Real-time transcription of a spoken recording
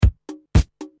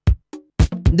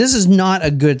This is not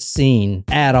a good scene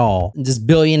at all. This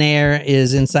billionaire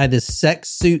is inside this sex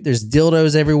suit. There's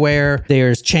dildos everywhere.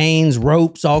 There's chains,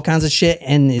 ropes, all kinds of shit.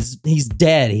 And he's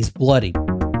dead. He's bloody.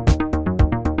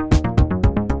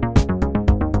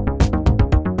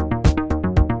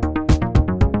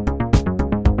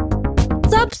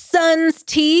 Sons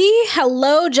T.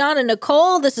 Hello, John and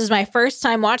Nicole. This is my first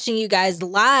time watching you guys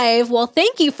live. Well,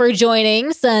 thank you for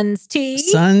joining, Sons T.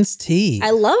 Sons T. I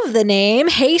love the name.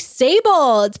 Hey,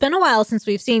 Sable. It's been a while since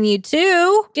we've seen you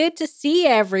too. Good to see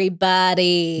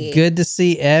everybody. Good to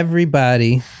see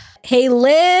everybody. Hey,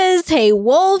 Liz. Hey,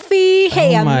 Wolfie.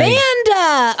 Hey,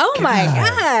 Amanda. Oh, my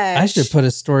gosh. I should put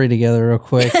a story together real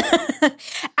quick.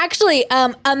 Actually,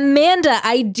 Amanda,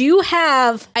 I do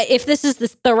have, if this is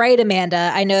the right Amanda,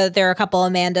 I know that there are a couple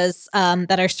Amandas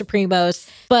that are Supremos,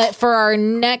 but for our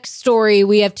next story,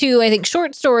 we have two, I think,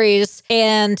 short stories.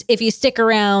 And if you stick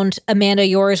around, Amanda,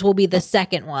 yours will be the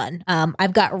second one.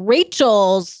 I've got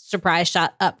Rachel's surprise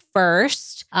shot up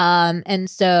first. And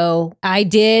so I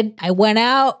went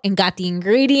out and got the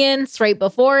ingredients right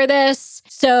before this.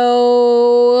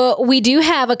 So we do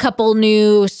have a couple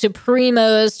new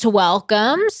Supremos to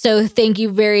welcome. So thank you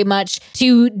very much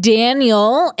to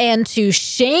Daniel and to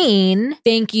Shane.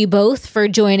 Thank you both for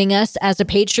joining us as a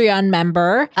Patreon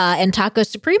member and Taco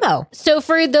Supremo. So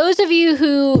for those of you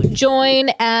who join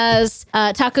as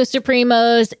Taco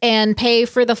Supremos and pay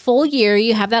for the full year,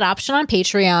 you have that option on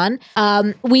Patreon.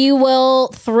 We will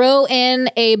throw in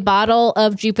a bottle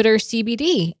of Jupiter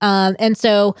CBD. And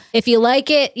so if you like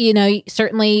it,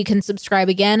 certainly you can subscribe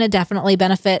again. It definitely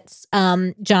benefits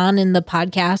John in the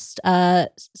podcast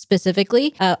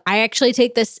specifically. I actually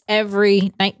take this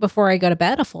every night before I go to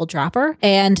bed, a full dropper.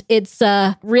 And it's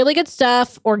really good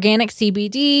stuff. Organic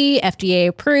CBD, FDA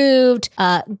approved,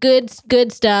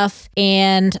 good stuff.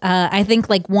 And I think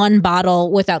like one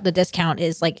bottle without the discount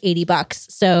is like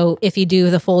 $80. So if you do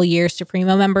the full year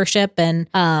Supremo membership and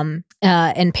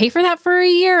pay for that for a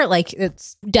year, like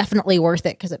it's definitely worth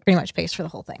it because it pretty much pays for the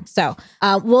whole thing. So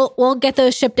we'll get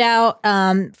those shipped out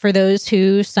for those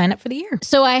who sign up for the year.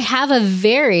 So I have a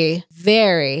very,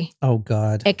 very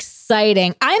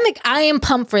exciting. I am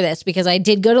pumped for this because I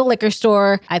did go to the liquor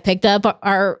store. I picked up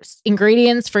our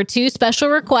ingredients for two special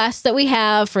requests that we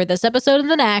have for this episode and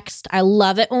the next. I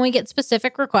love it when we get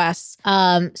specific requests.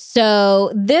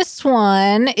 So this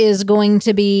one is going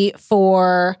to be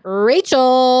for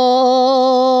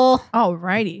Rachel.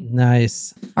 Alrighty.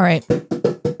 Nice. All right.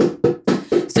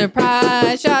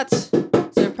 Surprise shots.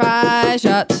 Surprise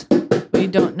shots. We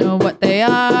don't know what they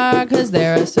are because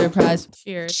they're a surprise.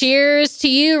 Cheers. Cheers to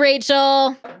you,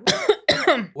 Rachel.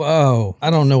 Whoa.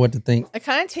 I don't know what to think. It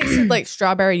kind of tasted like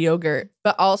strawberry yogurt,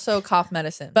 but also cough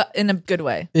medicine, but in a good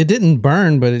way. It didn't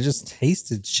burn, but it just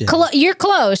tasted shit. You're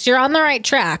close. You're on the right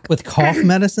track. With cough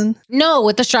medicine? No,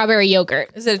 with the strawberry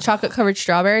yogurt. Is it a chocolate covered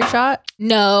strawberry shot?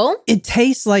 No. It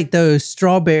tastes like those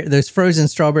frozen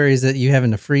strawberries that you have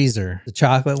in the freezer. The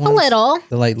chocolate ones. A little.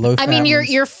 The like low fat ones.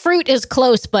 Your fruit is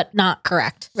close, but not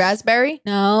correct. Raspberry?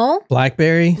 No.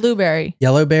 Blackberry? Blueberry?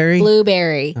 Yellowberry?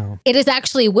 Blueberry. Oh. It is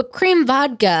actually whipped cream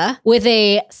vodka with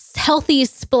a healthy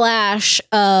splash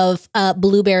of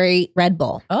blueberry Red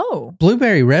Bull. Oh.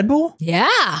 Blueberry Red Bull?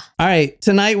 Yeah. All right.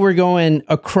 Tonight we're going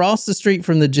across the street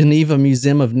from the Geneva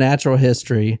Museum of Natural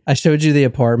History. I showed you the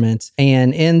apartment.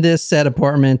 And in this said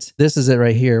apartment, this is it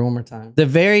right here. One more time. The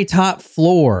very top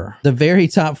floor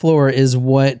is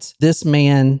what this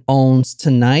man owns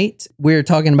tonight. We're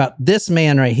talking about this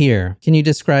man right here. Can you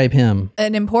describe him?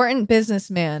 An important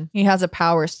businessman. He has a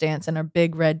power stance and a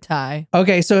big red tie.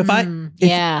 Okay, so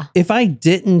if I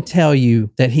didn't tell you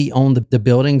that he owned the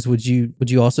buildings, would you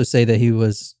also say that he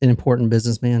was an important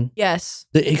businessman? Yes.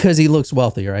 Because he looks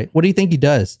wealthy, right? What do you think he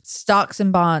does? Stocks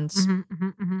and bonds.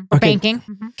 Okay. Banking.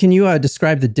 Mm-hmm. Can you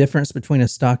describe the difference between a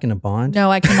stock and a bond?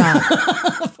 No, I cannot.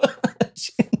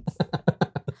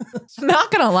 I'm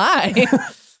not gonna lie.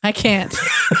 I can't.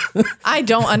 I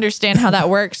don't understand how that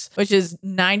works, which is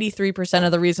 93%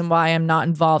 of the reason why I'm not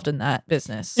involved in that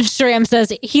business. Shram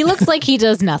says he looks like he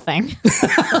does nothing.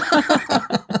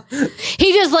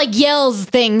 He just like yells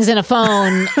things in a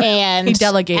phone and he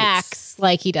delegates. Acts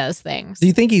like he does things. Do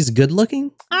you think he's good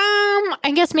looking?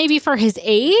 I guess maybe for his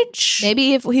age.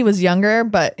 Maybe if he was younger,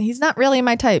 but he's not really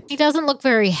my type. He doesn't look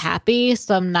very happy,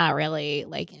 so I'm not really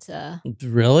like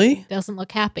Really? Doesn't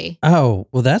look happy. Oh,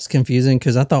 well, that's confusing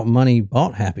because I thought money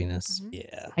bought happiness. Mm-hmm.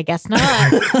 Yeah. I guess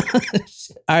not.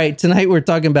 All right, tonight we're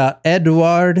talking about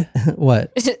Edward.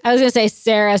 What? I was going to say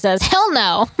Sarah says, hell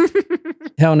no.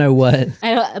 Hell no, what?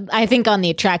 I think on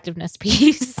the attractiveness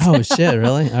piece. Oh shit,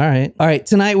 really? All right. All right.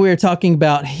 Tonight we're talking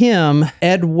about him,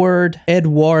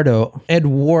 Eduardo.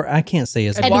 I can't say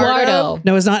his name. Eduardo.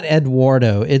 No, it's not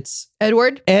Eduardo. It's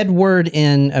Edward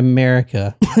in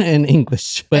America in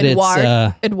English. But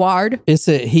Edouard.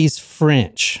 He's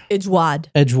French. Edouard.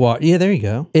 Yeah, there you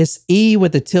go. It's E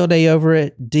with the tilde over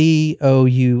it.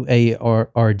 Douard.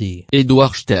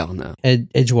 Edouard Stern.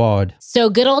 Edouard. So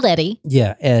good old Eddie.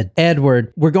 Yeah,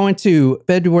 Edward. We're going to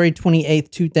February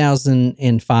 28th,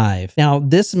 2005. Now,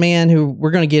 this man who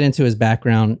we're going to get into his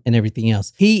background and everything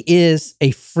else, he is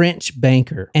a French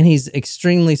banker and he's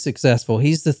extremely successful.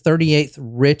 He's the 38th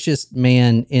richest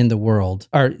man in the world,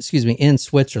 in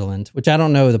Switzerland, which I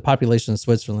don't know the population of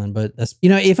Switzerland, but that's,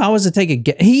 if I was to take a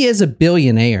guess, he is a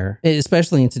billionaire,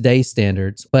 especially in today's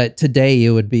standards, but today he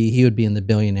would be in the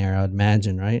billionaire, I would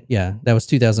imagine, right? Yeah, that was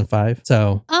 2005.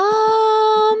 So,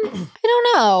 I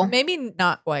don't know. Maybe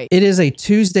not quite. it is a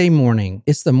Tuesday morning.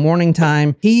 It's the morning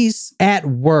time. He's at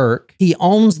work. He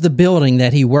owns the building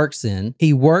that he works in.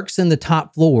 He works in the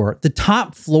top floor. The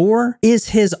top floor is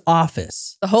his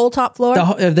office. The whole top floor?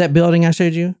 Of that building I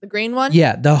showed you? The green one?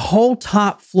 Yeah, the whole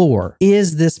top floor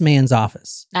is this man's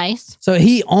office. Nice. So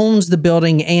he owns the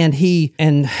building and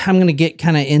I'm going to get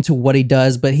kind of into what he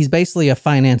does, but he's basically a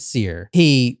financier.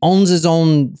 He owns his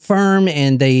own firm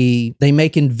and they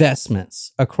make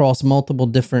investments across multiple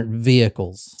different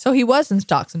vehicles. So he was in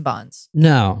stocks and bonds.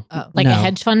 No. Like no. a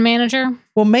hedge fund manager?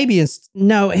 Well, maybe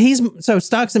so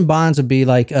stocks and bonds would be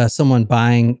like someone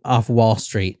buying off Wall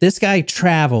Street. This guy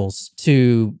travels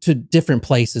to different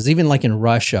places, even like in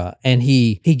Russia, and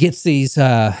he gets these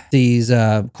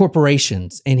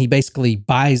corporations and he basically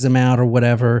buys them out or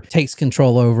whatever, takes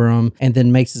control over them, and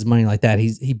then makes his money like that.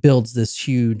 He builds this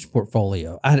huge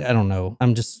portfolio. I don't know.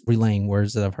 I'm just relaying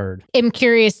words that I've heard. I'm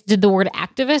curious, did the word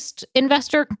activist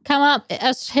investor come up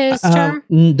as his term?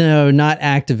 No, not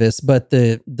activist, but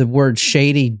the word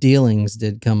shady dealings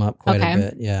did come up quite a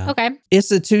bit. Yeah. Okay.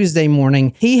 It's a Tuesday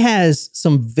morning. He has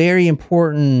some very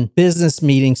important business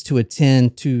meetings to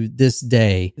attend to this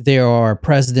day. There are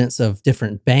presidents of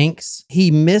different banks. He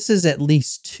misses at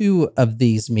least 2 of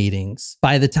these meetings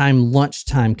by the time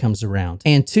lunchtime comes around.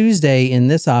 And Tuesday in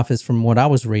this office, from what I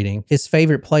was reading, his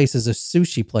favorite place is a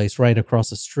sushi place right across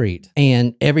the street.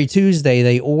 And every Tuesday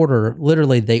they order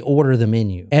the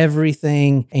menu,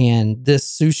 everything. And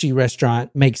this sushi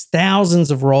restaurant makes thousands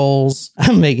of rolls.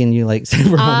 I'm making you like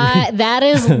super hungry.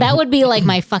 That would be like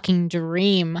my fucking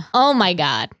dream. Oh my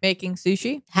God. Making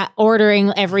sushi?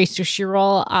 ordering every sushi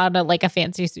roll on a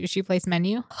fancy sushi place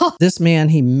menu. This man,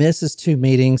 he misses 2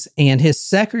 meetings, and his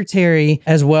secretary,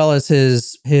 as well as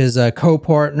his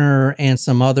co-partner and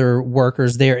some other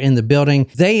workers there in the building,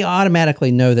 they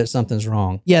automatically know that something's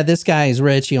wrong. Yeah, this guy is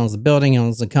rich. He owns the building, he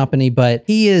owns the company, but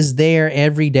he is there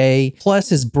every day. Plus,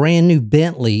 his brand new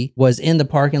Bentley was in the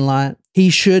parking lot. He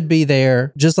should be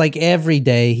there just like every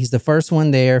day. He's the first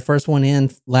one there, first one in,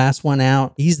 last one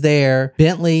out. He's there.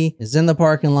 Bentley is in the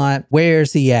parking lot.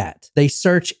 Where's he at? They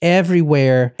search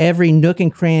everywhere, every nook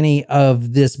and cranny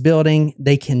of this building.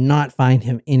 They cannot find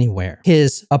him anywhere.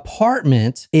 His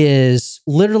apartment is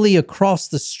literally across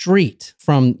the street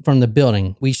from the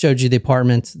building. We showed you the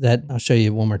apartment that I'll show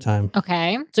you one more time.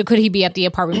 Okay. So could he be at the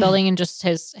apartment building and just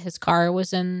his car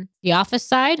was in the office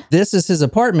side? This is his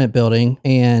apartment building,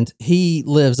 and he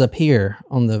lives up here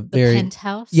on the very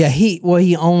penthouse. Yeah, he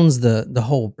owns the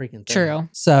whole freaking thing. True.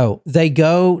 So they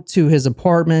go to his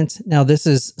apartment. Now this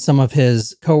is some of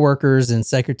his coworkers and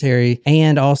secretary,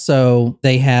 and also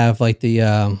they have like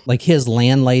the his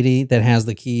landlady that has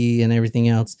the key and everything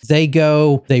else.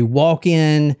 They walk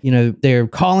in, they're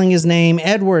calling his name,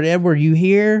 Edward, you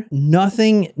here?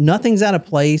 Nothing's out of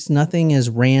place. Nothing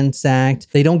is ransacked.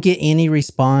 They don't get any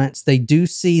response. They do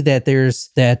see that there's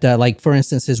that, for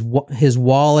instance, his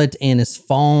wallet and his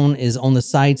phone is on the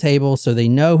side table, so they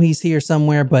know he's here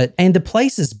somewhere. And the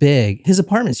place is big. His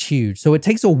apartment's huge, so it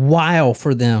takes a while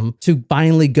for them to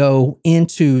finally go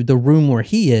into the room where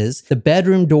he is. The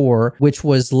bedroom door, which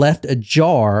was left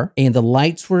ajar, and the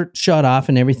lights were shut off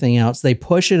and everything else. They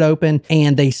push it open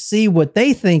and they see what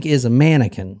they think is a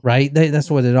mannequin. Right? That's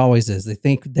what it always is. They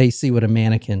think they see what a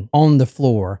mannequin on the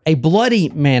floor, a bloody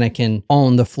mannequin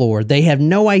on the floor. They have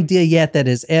no idea yet that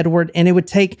is Edward, and it would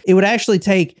would actually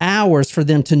take hours for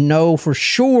them to know for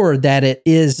sure that it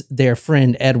is their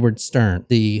friend Edward Stern,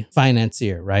 the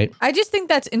financier, right? I just think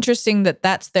that's interesting that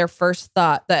that's their first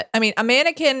thought. That, I mean, a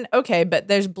mannequin, okay, but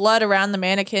there's blood around the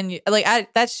mannequin.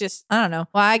 That's just, I don't know.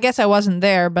 Well, I guess I wasn't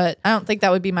there, but I don't think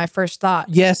that would be my first thought.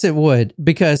 Yes, it would.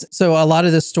 Because so a lot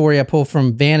of this story I pulled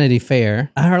from Vanity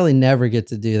Fair. I hardly never get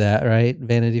to do that, right?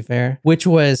 Vanity Fair, which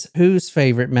was whose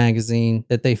favorite magazine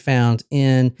that they found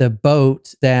in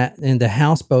the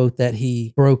houseboat that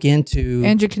he broke into.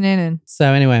 Andrew Cunanan.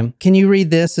 So anyway, can you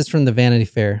read this? It's from the Vanity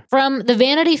Fair. From the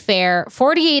Vanity Fair,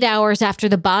 48 hours after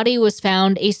the body was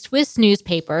found, a Swiss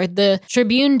newspaper, the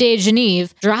Tribune de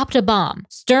Genève, dropped a bomb.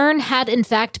 Stern had in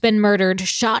fact been murdered,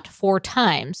 shot 4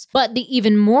 times. But the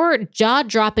even more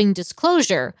jaw-dropping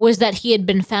disclosure was that he had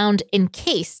been found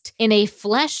encased in a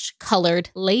flesh-colored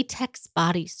latex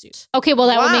bodysuit. Okay, well,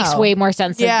 that one makes way more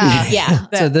sense. Yeah. Yeah.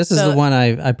 So this is the one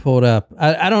I pulled up.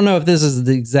 I don't know if this is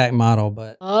the exact model,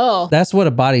 but that's what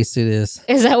a bodysuit is.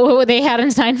 Is that what they had in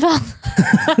Seinfeld?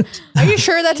 Are you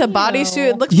sure that's a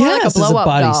bodysuit? It looks more like a Yes, it's blow-up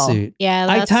doll. bodysuit. Yeah,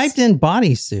 I typed in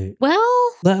bodysuit.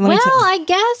 Well, Let me tell- I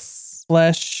guess.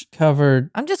 Flesh covered.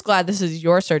 I'm just glad this is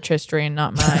your search history and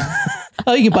not mine.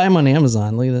 Oh, you can buy them on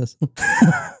Amazon. Look at this.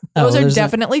 Those are there's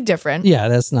definitely different. Yeah,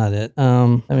 that's not it.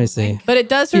 Let me see. But it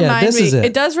does Yeah, remind this me. is it.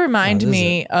 It does remind No, this is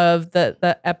me of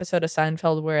the episode of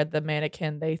Seinfeld where the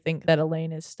mannequin, they think that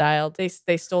Elaine is styled.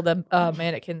 They stole the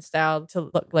mannequin style to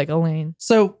look like Elaine.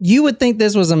 So you would think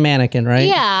this was a mannequin, right?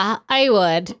 Yeah, I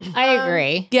would. I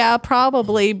agree. Yeah,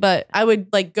 probably. But I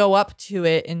would go up to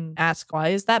it and ask, why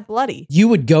is that bloody? You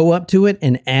would go up to it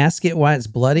and ask it why it's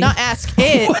bloody? Not ask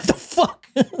it. What the fuck?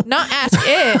 Not ask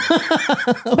it.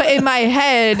 But in my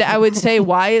head, I would say,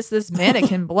 why is this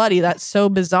mannequin bloody? That's so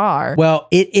bizarre. Well,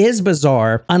 it is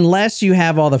bizarre unless you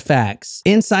have all the facts.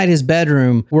 Inside his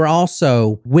bedroom were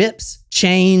also whips,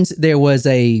 chains. There was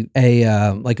a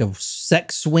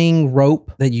sex swing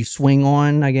rope that you swing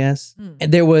on, I guess.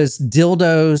 And there was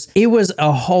dildos. It was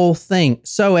a whole thing.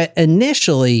 So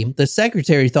initially, the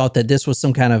secretary thought that this was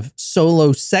some kind of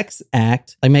solo sex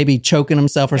act, like maybe choking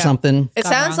himself or something. It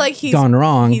sounds like he's gone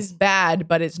wrong. He's bad,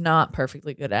 but it's not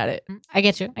perfectly good at it. I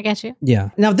get you. Yeah.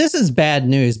 Now this is bad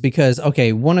news because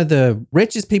one of the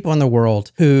richest people in the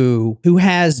world who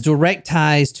has direct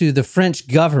ties to the French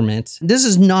government. This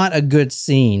is not a good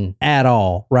scene at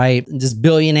all, right? This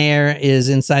billionaire is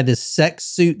inside this sex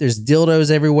suit. There's dildos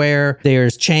everywhere.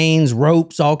 There's chains,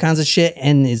 ropes, all kinds of shit,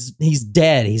 and he's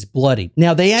dead. He's bloody.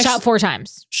 Now they actually Shot 4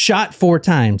 times. Shot 4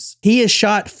 times. He is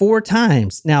shot 4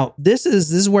 times. Now this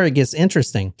is where it gets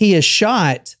interesting. He is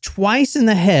shot twice in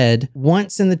the head,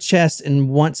 once in the chest, and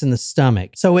once in the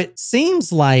stomach. So it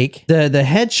seems like the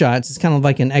headshots is kind of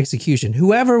like an execution.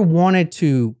 Whoever wanted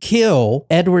to kill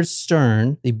Edward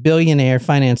Stern, the billionaire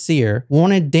financier,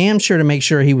 wanted damn sure to make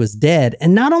sure he was dead.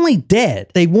 And not only dead,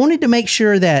 they wanted to make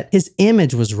sure that his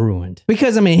image was ruined.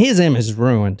 Because his image is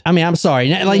ruined. I'm sorry.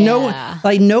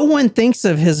 No one thinks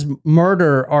of his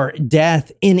murder or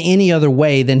death in any other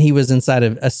way than he was inside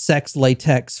of a sex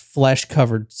latex flesh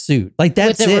covered suit.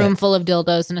 That's with a it. room full of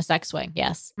dildos and a sex swing.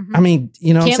 Yes. You know what I'm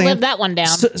Can't saying? live that one down.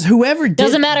 So whoever did,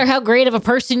 Doesn't matter how great of a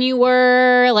person you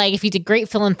were, if you did great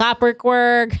philanthropic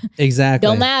work, exactly.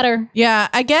 don't matter. Yeah,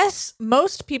 I guess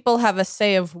most people have a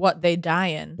say of what they die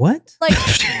in. What?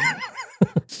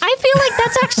 I feel like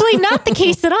that's actually not the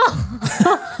case at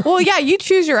all. Well, yeah, you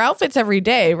choose your outfits every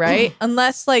day, right?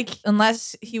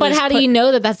 unless he. But how do you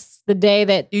know that that's the day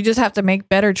that? You just have to make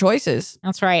better choices.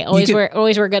 That's right. Always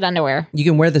wear good underwear. You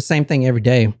can wear the same thing every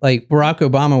day. Like Barack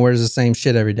Obama wears the same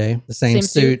shit every day. The same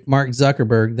suit. Mark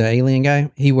Zuckerberg, the alien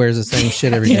guy, he wears the same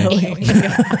shit every day.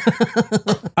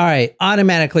 All right.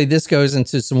 Automatically, this goes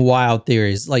into some wild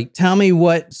theories. Tell me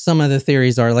what some of the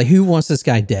theories are. Who wants this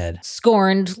guy dead?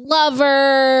 Scorned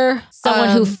lover, someone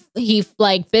who he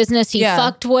business he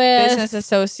fucked with, business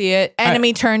associate,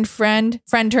 enemy turned friend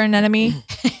turned enemy,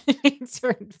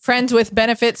 friends with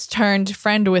benefits turned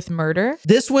friend with murder.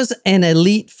 This was an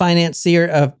elite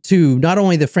financier to not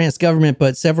only the French government,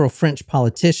 but several French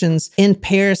politicians. In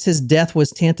Paris, his death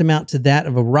was tantamount to that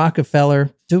of a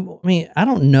Rockefeller. I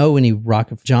don't know any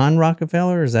John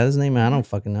Rockefeller. Is that his name? I don't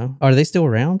fucking know. Are they still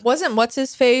around? Wasn't what's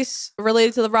his face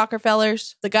related to the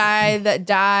Rockefellers? The guy that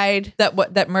died,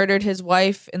 that murdered his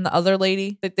wife and the other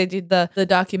lady that they did the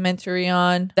documentary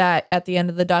on. That at the end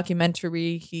of the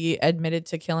documentary, he admitted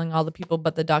to killing all the people,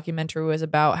 but the documentary was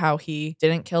about how he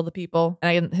didn't kill the people.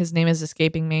 And his name is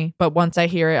escaping me. But once I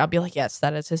hear it, I'll be like, yes,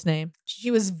 that is his name.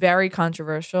 He was very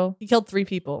controversial. He killed 3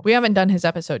 people. We haven't done his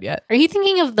episode yet. Are you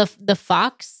thinking of the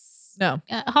fox? No.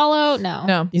 Hollow? No.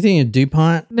 No. You thinking of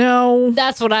DuPont? No.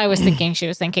 That's what I was thinking she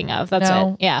was thinking of. That's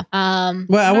No. it. Yeah. Well, I don't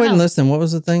wouldn't know. listen. What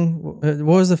was the thing? What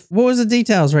was the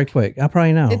details right quick? I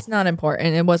probably know. It's not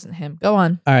important. It wasn't him. Go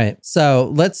on. All right.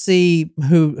 So let's see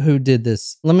who did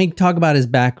this. Let me talk about his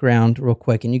background real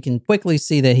quick, and you can quickly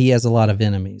see that he has a lot of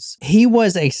enemies. He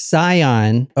was a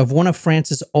scion of one of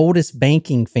France's oldest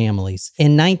banking families.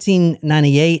 In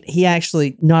 1998, he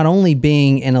actually, not only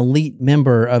being an elite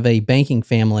member of a banking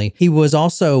family, he was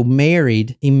also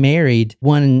married. He married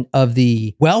one of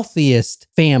the wealthiest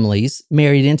families,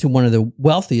 married into one of the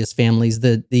wealthiest families,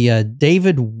 the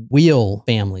David Wheel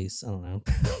families. I don't know.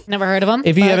 Never heard of him.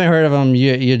 If you haven't heard of them,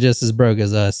 you're just as broke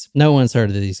as us. No one's heard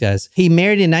of these guys. He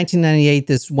married in 1998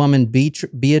 this woman,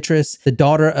 Beatrice, the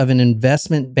daughter of an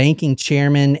investment banking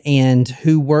chairman and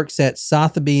who works at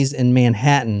Sotheby's in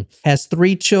Manhattan, has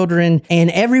 3 children, and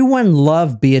everyone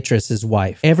loved Beatrice, his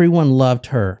wife. Everyone loved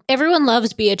her. Everyone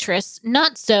loves Beatrice,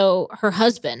 not so her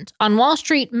husband. On Wall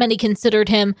Street, many considered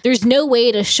him, there's no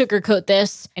way to sugarcoat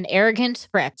this, an arrogant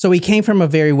prick. So he came from a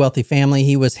very wealthy family.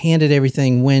 He was handed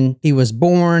everything when he was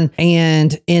born.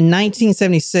 And in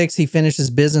 1976, he finished his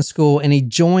business school and he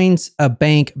joins a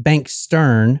bank, Bank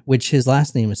Stern, which his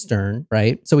last name is Stern,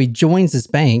 right? So he joins this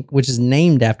bank, which is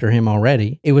named after him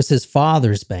already. It was his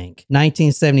father's bank.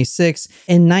 1976.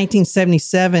 In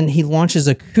 1977, he launches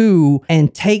a coup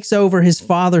and takes over his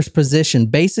father's position,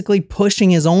 basically pushing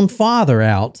his own father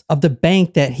out of the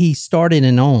bank that he started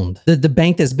and owned. The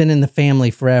bank that's been in the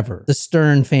family forever, the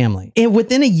Stern family. And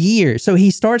within a year, so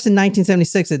he starts in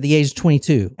 1976 at the age of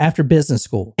 22 after business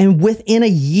school. And within a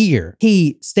year,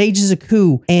 he stages a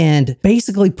coup and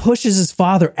basically pushes his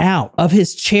father out of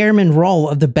his chairman role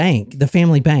of the bank, the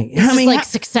family bank. This is like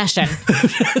Succession.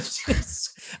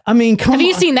 I mean, come on. Have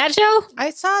you seen that show? I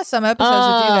saw some episodes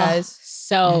with you guys.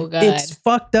 So good. It's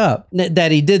fucked up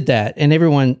that he did that, and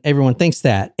everyone thinks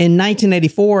that. In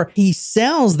 1984, he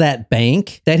sells that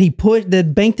bank that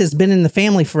the bank that's been in the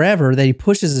family forever, that he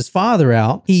pushes his father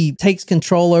out. He takes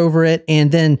control over it,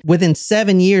 and then within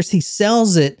 7 years, he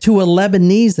sells it to a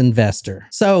Lebanese investor.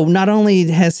 So not only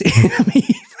has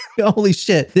holy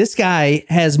shit, this guy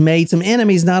has made some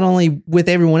enemies not only with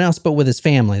everyone else but with his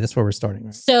family. That's where we're starting.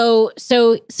 Right? So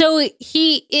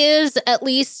he is at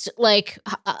least like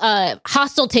a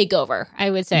hostile takeover,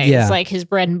 I would say. Yeah. It's like his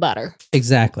bread and butter.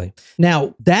 Exactly.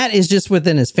 Now, that is just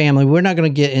within his family. We're not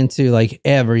going to get into like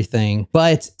everything,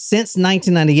 but since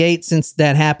 1998, since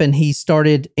that happened, he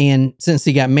started, and since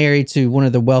he got married to one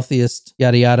of the wealthiest,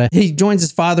 yada yada, he joins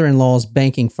his father-in-law's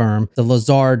banking firm, the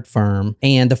Lazard firm,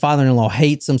 and the father-in-law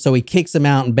hates him, so he kicks him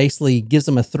out and basically gives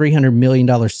him a $300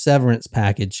 million severance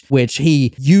package, which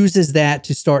he uses that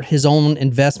to start his own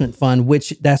investment fund, which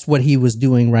that's what he was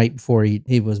doing right before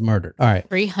he was murdered. All right.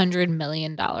 $300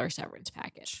 million severance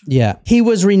package. Yeah. He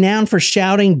was renowned for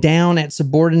shouting down at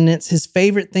subordinates. His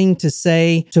favorite thing to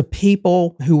say to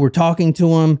people who were talking to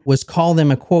him was call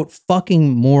them a, quote, fucking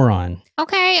moron.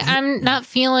 Okay, I'm not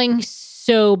feeling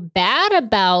so bad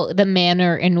about the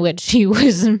manner in which he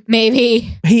was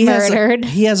maybe murdered.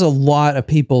 He has a lot of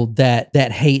people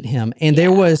that hate him. And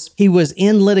he was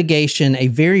in litigation, a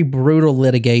very brutal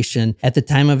litigation at the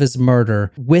time of his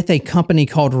murder with a company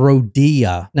called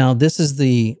Rodea. Now, this is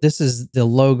the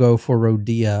logo for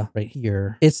Rodea right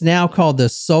here. It's now called the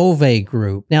Solvay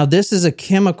Group. Now, this is a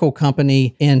chemical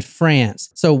company in France.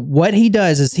 So what he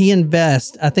does is he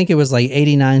invests, I think it was like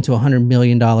 $89 to $100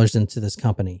 million into this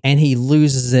company, and he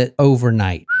loses it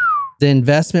overnight. The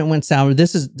investment went sour.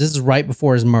 This is right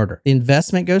before his murder. The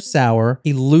investment goes sour.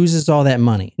 He loses all that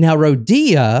money. Now,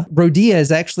 Rodea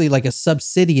is actually like a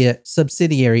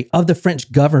subsidiary of the French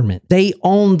government. They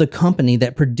own the company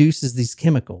that produces these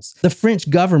chemicals. The French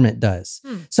government does.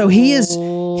 So he is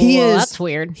that's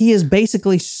weird. He is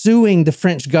basically suing the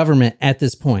French government at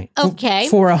this point. Okay.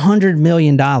 For $100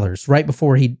 million right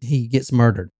before he gets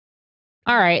murdered.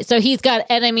 All right. So he's got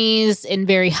enemies in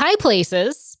very high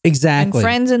places. Exactly. And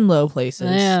friends in low places.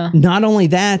 Yeah. Not only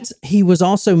that, he was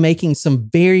also making some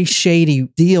very shady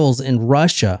deals in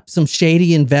Russia, some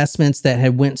shady investments that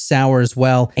had went sour as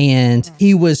well. And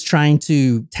he was trying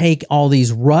to take all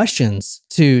these Russians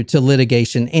to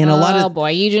litigation. And a lot of... Oh boy,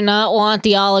 you do not want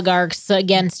the oligarchs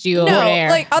against you over there.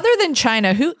 Like other than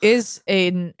China, who is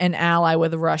an ally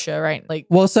with Russia, right? Like,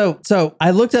 Well, so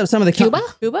I looked up some of the... Cuba?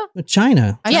 Cuba?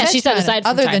 China. Yeah, she said aside aside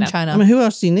from Other China. than China. I mean, who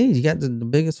else do you need? You got the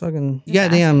biggest fucking. You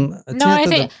got damn. No,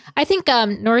 I think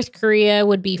North Korea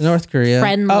would be North Korea.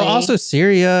 friendly. Oh, also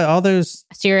Syria. All those.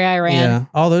 Syria, Iran. Yeah,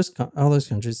 all those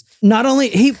countries. Not only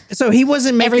he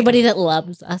wasn't making Everybody that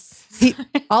loves us.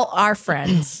 All our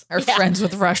friends are friends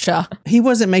with Russia. he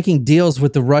wasn't making deals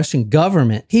with the Russian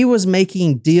government. He was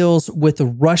making deals with the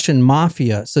Russian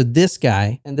mafia. So this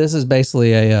guy, and this is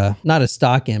basically a not a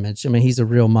stock image. I mean, he's a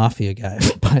real mafia guy,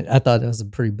 but I thought that was a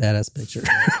pretty badass picture.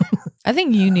 I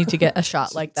think you need to get a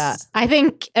shot like that. I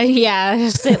think,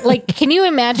 like, can you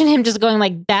imagine him just going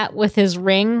like that with his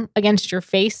ring against your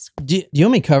face? Do you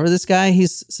want me to cover this guy?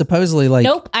 He's supposedly like.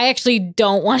 Nope, I actually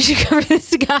don't want you to cover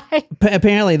this guy.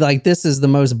 Apparently, like this is the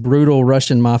most brutal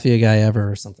Russian mafia guy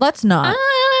ever, or something. Let's not.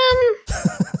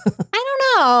 I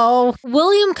don't know.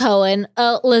 William Cohen,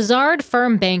 a Lazard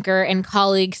firm banker and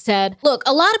colleague, said, look,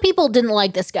 a lot of people didn't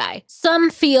like this guy. Some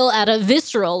feel at a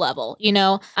visceral level,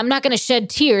 I'm not going to shed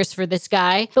tears for this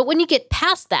guy. But when you get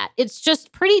past that, it's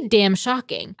just pretty damn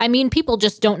shocking. I mean, people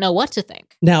just don't know what to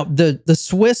think. Now, the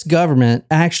Swiss government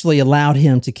actually allowed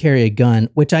him to carry a gun,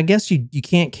 which I guess you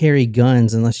can't carry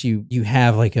guns unless you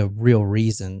have like a real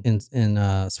reason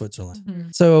in Switzerland. Mm-hmm.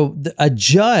 So a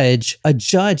judge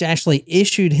actually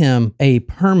issued him a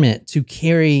permit to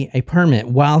carry a permit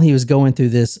while he was going through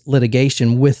this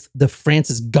litigation with the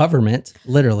France's government,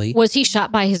 literally. Was he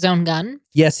shot by his own gun?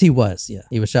 Yes, he was. Yeah,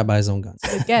 he was shot by his own gun.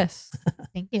 Good guess.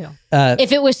 Thank you.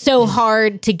 If it was so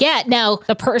hard to get, now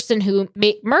the person who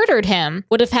murdered him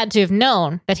would have had to have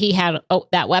known that he had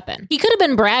that weapon. He could have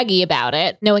been braggy about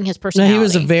it, knowing his personality. No, he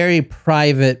was a very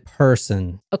private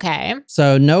person. Okay.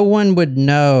 So no one would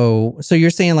know. So you're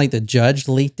saying like the judge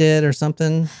leaked it or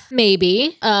something?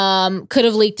 Maybe. Could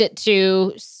have leaked it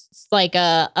to like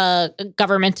a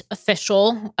government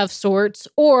official of sorts,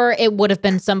 or it would have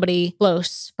been somebody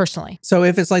close personally. So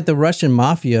if it's like the Russian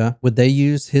mafia, would they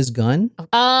use his gun?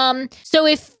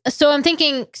 So I'm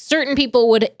thinking certain people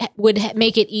would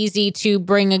make it easy to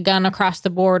bring a gun across the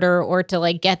border or to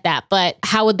like get that. But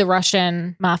how would the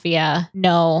Russian mafia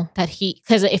know that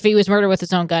because if he was murdered with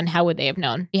his own gun, how would they have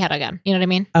known he had a gun? You know what I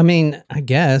mean? I mean, I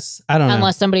guess. I don't know.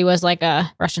 Unless somebody was like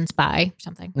a Russian spy or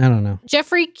something. I don't know.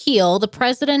 Jeffrey Keel, the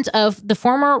president of the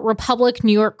former Republic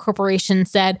New York Corporation,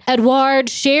 said, Edouard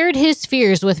shared his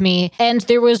fears with me, and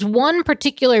there was one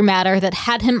particular matter that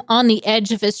had him on the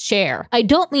edge of his chair. I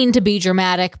don't mean to be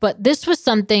dramatic, but this was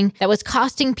something that was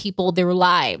costing people their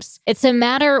lives. It's a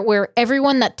matter where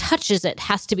everyone that touches it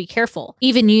has to be careful,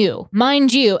 even you.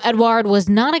 Mind you, Edouard was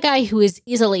not a guy who is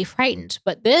easily frightened,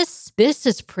 but this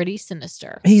is pretty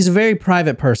sinister. He's a very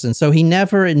private person, so he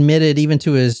never admitted even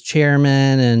to his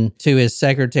chairman and to his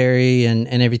secretary and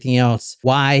everything else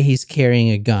why he's carrying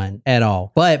a gun at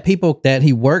all. But people that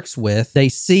he works with, they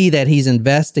see that he's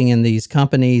investing in these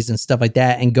companies and stuff like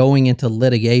that and going into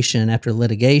litigation after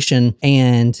litigation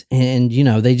and they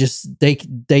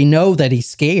know that he's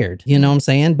scared, you know what I'm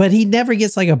saying? But he never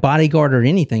gets like a bodyguard or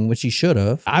anything, which he should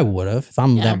have. I would have if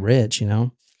I'm that rich,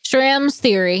 Shram's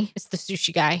theory is the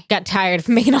sushi guy got tired of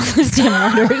making all those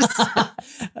damn orders.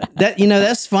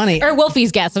 That's funny. Or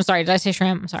Wolfie's guess. I'm sorry. Did I say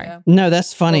Shram? I'm sorry. Yeah. No,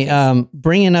 that's funny.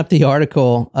 Bringing up the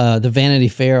article, the Vanity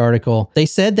Fair article, they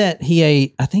said that he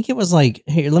ate, I think it was like,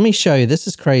 here, let me show you. This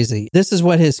is crazy. This is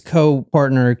what his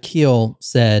co-partner Keel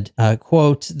said,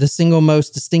 quote, the single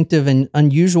most distinctive and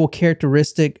unusual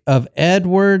characteristic of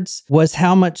Edwards was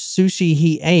how much sushi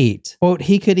he ate. Quote,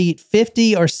 he could eat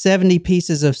 50 or 70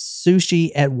 pieces of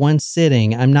sushi at one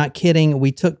sitting. I'm not kidding.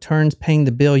 We took turns paying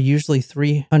the bill, usually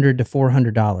 $300 to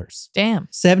 $400. Damn.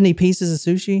 70 pieces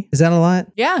of sushi? Is that a lot?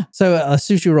 Yeah. So a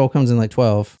sushi roll comes in like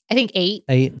 12. I think 8.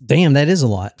 8. Damn, that is a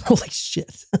lot. Holy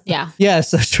shit. Yeah. Yeah,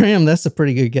 so Shram, that's a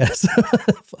pretty good guess.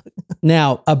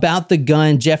 Now, about the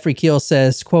gun, Jeffrey Keel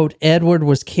says, quote, Edward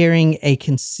was carrying a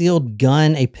concealed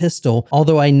gun, a pistol,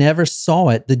 although I never saw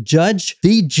it. The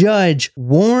judge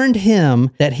warned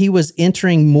him that he was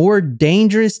entering more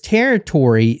dangerous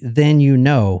territory than you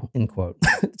know, end quote.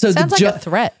 So sounds like a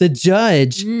threat. The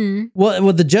judge,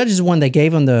 well, the judge is the one that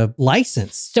gave him the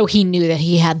license. So he knew that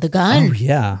he had the gun. Oh,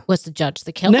 yeah. Was the judge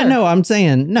the killer? No, I'm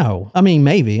saying no. I mean,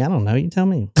 maybe. I don't know. You tell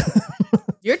me.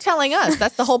 You're telling us.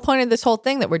 That's the whole point of this whole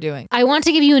thing that we're doing. I want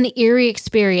to give you an eerie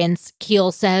experience,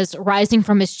 Keel says, rising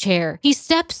from his chair. He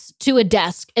steps to a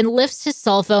desk and lifts his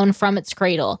cell phone from its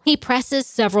cradle. He presses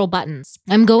several buttons.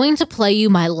 I'm going to play you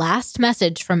my last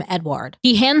message from Edward.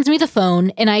 He hands me the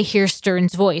phone and I hear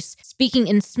Stern's voice, speaking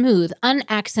in smooth,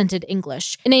 unaccented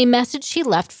English, in a message he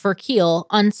left for Keel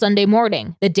on Sunday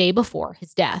morning, the day before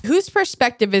his death. Whose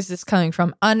perspective is this coming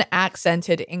from?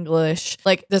 Unaccented English.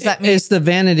 Like, does that mean... It's the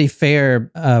Vanity Fair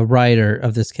writer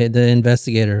of this case, the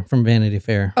investigator from Vanity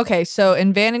Fair? Okay, so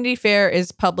in Vanity Fair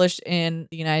is published in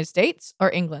the United States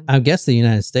or England? I guess the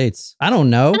United States. I don't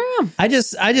know. I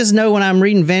just know when I'm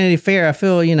reading Vanity Fair, I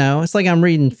feel, it's like I'm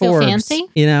reading Forbes. Fancy?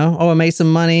 I made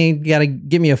some money. You got to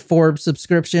give me a Forbes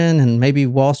subscription and maybe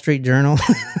Wall Street Journal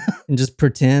and just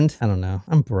pretend. I don't know.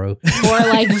 I'm broke. Or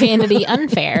like Vanity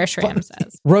Unfair, Shram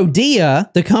says.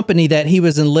 Rodea, the company that he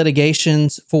was in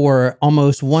litigations for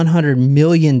almost $100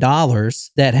 million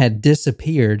that had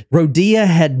disappeared, Rodea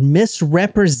had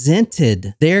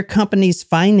misrepresented their company's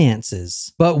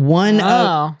finances. But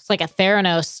it's like a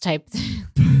Theranos type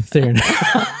thing.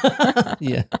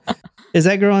 Yeah. Is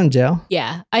that girl in jail?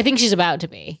 Yeah, I think she's about to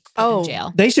be in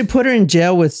jail. They should put her in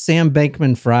jail with Sam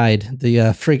Bankman-Fried, the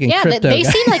freaking crypto they guy.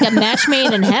 seem like a match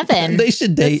made in heaven. They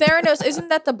should date. The Theranos, isn't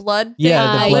that the blood thing?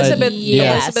 Yeah, the blood.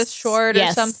 Elizabeth Short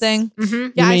or something. Mm-hmm.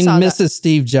 Yeah, you mean I saw Mrs. that.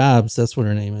 Steve Jobs? That's what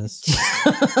her name is.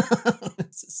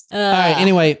 All right.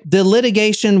 Anyway, the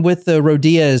litigation with the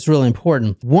Rodea is really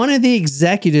important. One of the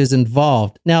executives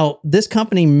involved. Now, this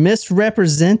company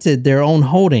misrepresented their own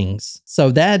holdings, so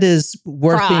that is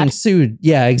worth being sued.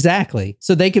 Yeah, exactly.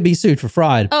 So they could be sued for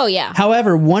fraud. Oh, yeah.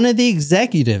 However, one of the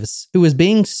executives who was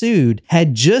being sued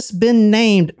had just been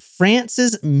named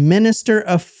France's Minister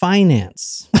of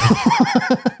Finance.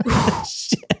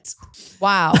 Shit.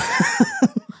 Wow.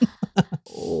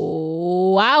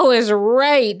 Wow is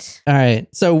right. All right.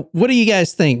 So what do you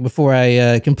guys think before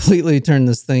I completely turn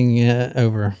this thing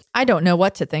over? I don't know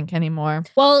what to think anymore.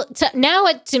 Well,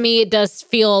 to me, it does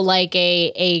feel like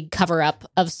a cover up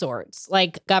of sorts,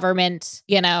 like government,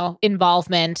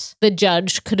 involvement. The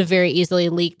judge could have very easily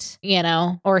leaked,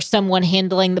 or someone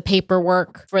handling the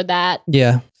paperwork for that.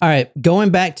 Yeah. All right.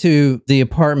 Going back to the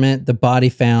apartment, the body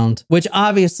found, which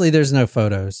obviously there's no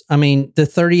photos. I mean, the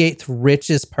 38th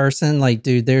richest person, like,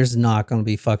 dude, there's not going to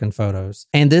be fucking photos.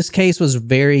 And this case was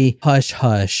very hush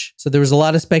hush. So there was a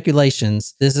lot of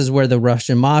speculations. This is where the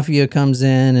Russian mafia comes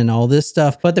in and all this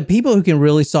stuff. But the people who can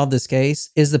really solve this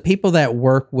case is the people that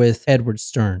work with Edward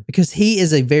Stern, because he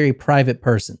is a very private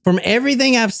person. From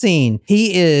everything I've seen,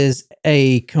 he is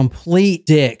a complete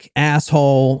dick,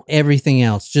 asshole, everything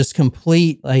else, just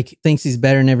complete, like, thinks he's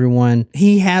better than everyone.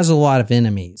 He has a lot of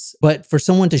enemies, but for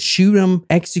someone to shoot him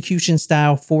execution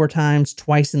style 4 times,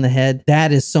 twice in the head,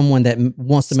 that is someone that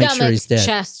wants to make sure he's dead.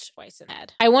 Chest, twice in the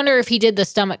head. I wonder if he did the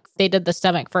stomach. They did the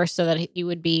stomach first so that he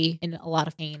would be in a lot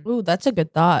of pain. Ooh, that's a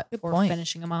good thought. Good before point.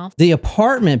 Finishing him off. The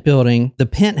apartment building, the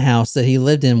penthouse that he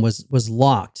lived in was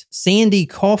locked. Sandy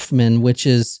Kaufman, which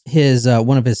is his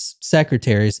one of his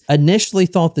secretaries, initially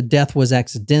thought the death was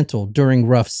accidental during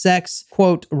rough sex.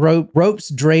 Quote, ropes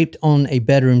draped on a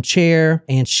bedroom chair,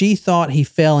 and she thought he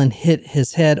fell and hit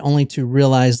his head, only to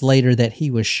realize later that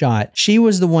he was shot. She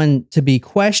was the one to be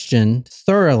questioned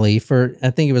thoroughly for,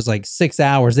 I think it was like 6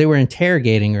 hours. They were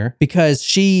interrogating her because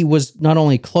she was not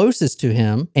only closest to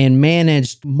him and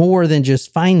managed more than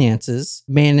just finances,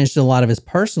 managed a lot of his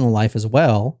personal life as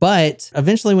well. But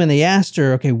eventually when they asked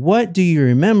her, okay, what do you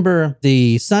remember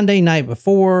the Sunday night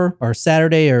before or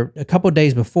Saturday or a couple of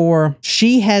days before,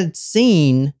 she had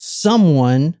seen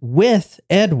someone with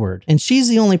Edward. And she's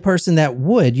the only person that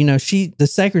would, the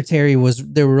secretary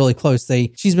they were really close.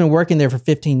 She's been working there for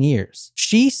 15 years.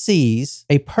 She sees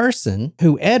a person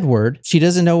who Edward, she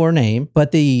doesn't know her name,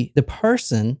 but the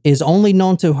person is only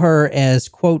known to her as,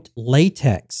 quote,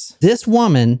 Latex. This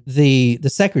woman, the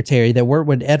secretary that worked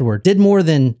with Edward, did more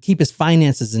than keep his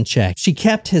finances in check. She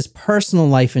kept his personal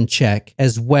life in check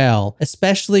as well,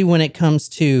 especially when it comes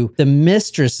to the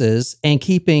mistresses and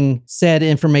keeping said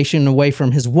information away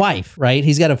from his wife, right?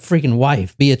 He's got a freaking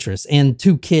wife, Beatrice, and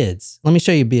 2 kids. Let me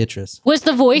show you Beatrice. Was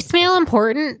the voicemail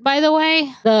important, by the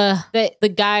way? The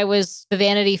guy was the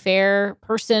Vanity Fair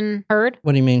person heard?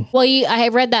 What do you mean? Well, I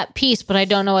read that piece, but I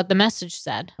don't know what the message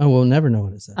said. Oh, we'll never know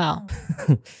what it said. Oh.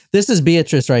 This is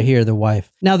Beatrice right here, the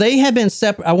wife. Now, they had been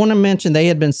I want to mention they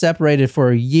had been separated for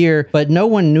a year, but no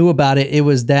one knew about it. It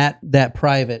was that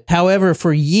private. However,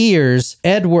 for years,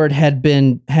 Edward had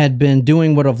been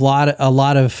doing what a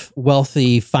lot of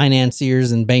wealthy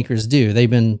financiers and bankers do. They've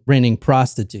been renting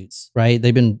prostitutes, right?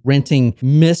 They've been renting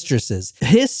mistresses.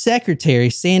 His secretary,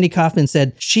 Sandy Kaufman,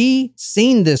 said she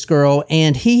seen this girl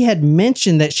and he had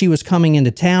mentioned that she was coming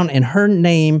into town and her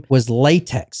name was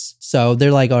Latex. So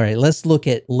they're like, all right, let's look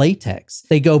at Latex.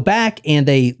 They go back and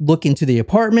they look into the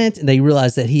apartment and they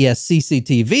realize that he has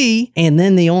CCTV. And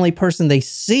then the only person they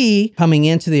see coming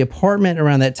into the apartment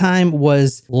around that time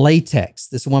was Latex,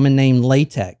 this woman named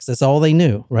Latex. That's all they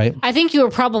knew, right? I think you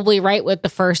were probably right with the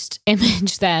first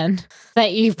image then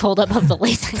that you pulled up of the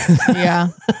Latex. Yeah.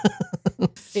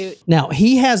 Suit. Now,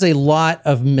 he has a lot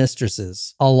of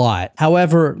mistresses, a lot.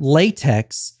 However,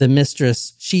 Latex, the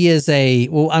mistress, she is I'm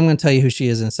going to tell you who she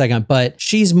is in a second, but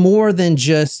she's more than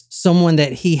just someone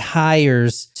that he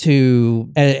hires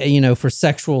to, for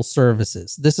sexual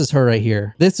services. This is her right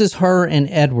here. This is her and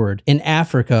Edward in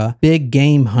Africa, big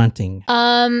game hunting.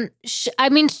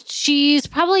 She's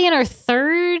probably in her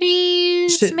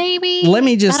 30s, maybe.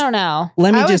 I don't know.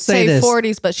 Let me I just would say this.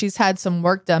 40s, but she's had some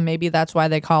work done. Maybe that's why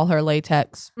they call her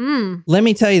Latex. Let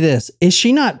me tell you this. Is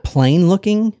she not plain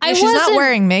looking? She's not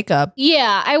wearing makeup.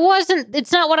 Yeah, I wasn't.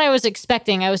 It's not what I was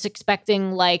expecting. I was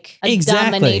expecting like a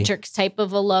dominatrix type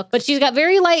of a look. But she's got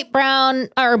very light brown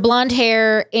or blonde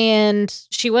hair, and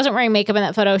she wasn't wearing makeup in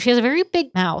that photo. She has a very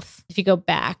big mouth. If you go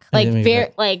back,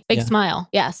 big smile.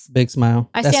 Yes, big smile.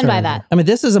 I stand by that. I mean,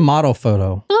 this is a model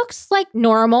photo. Looks like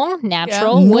normal,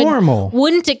 natural. Yeah. Normal.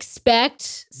 Wouldn't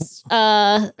expect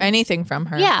anything from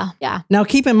her. Yeah. Now,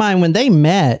 keep in mind when they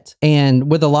met, and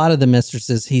with a lot of the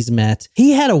mistresses he's met,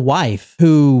 he had a wife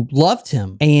who loved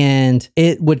him, and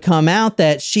it would come out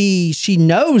that she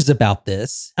knows about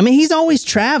this. I mean, he's always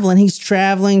traveling. He's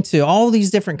traveling to all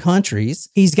these different countries.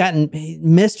 He's gotten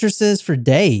mistresses for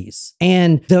days,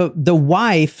 and the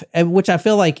wife, which I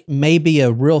feel like may be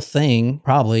a real thing,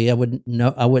 probably I wouldn't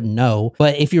know.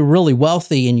 But if you're really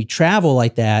wealthy and you travel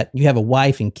like that, you have a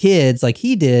wife and kids like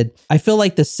he did. I feel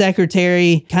like the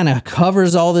secretary kind of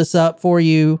covers all this up for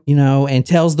you, and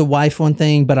tells the wife one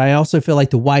thing, but I also feel like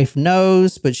the wife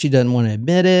knows, but she doesn't want to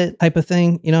admit it, type of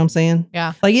thing. You know what I'm saying?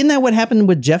 Yeah. Like, isn't that what happened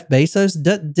with Jeff Bezos?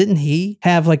 Didn't he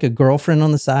have like a girlfriend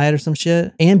on the side or some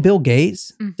shit? And Bill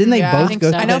Gates? Didn't they both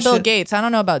go through I know that Bill shit? Gates. I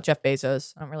don't know about Jeff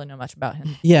Bezos. I don't really know much about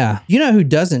him. Yeah. You know who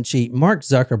doesn't cheat? Mark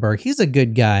Zuckerberg. He's a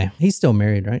good guy. He's still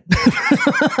married, right?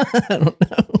 I don't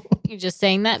know. You're just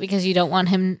saying that because you don't want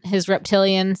his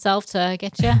reptilian self to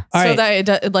get you.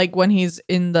 That like when he's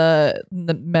in the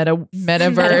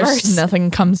metaverse,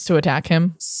 nothing comes to attack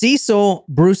him. Cecil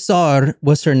Broussard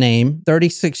was her name,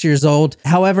 36 years old.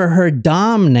 However, her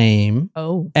dom name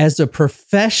as a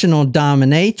professional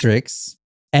dominatrix,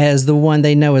 as the one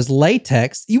they know as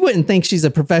Latex, you wouldn't think she's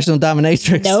a professional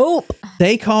dominatrix. Nope.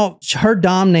 They call her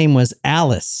dom name was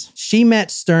Alice. She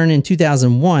met Stern in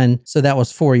 2001, so that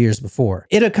was 4 years before.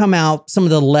 It'll come out some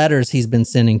of the letters he's been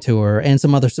sending to her and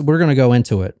some other. We're going to go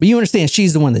into it, but you understand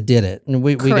she's the one that did it. And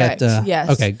we Correct. got yes.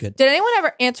 Okay, good. Did anyone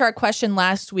ever answer our question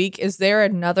last week? Is there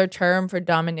another term for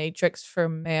dominatrix for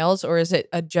males, or is it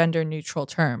a gender neutral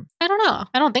term? I don't know.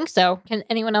 I don't think so. Can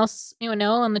anyone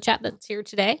know on the chat that's here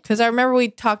today? Because I remember we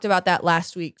talked about that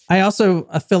last week. I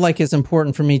feel like it's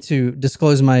important for me to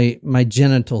disclose my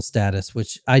genital status,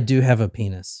 which I do have a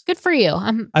penis. Good for you.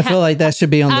 I feel like that should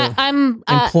be on the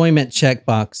employment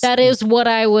checkbox. That is what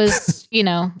I was,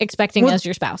 expecting as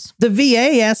your spouse. The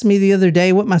VA asked me the other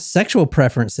day what my sexual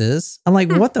preference is. I'm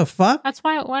like, what the fuck? That's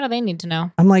why do they need to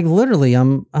know? I'm like, literally,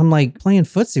 I'm like playing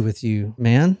footsie with you,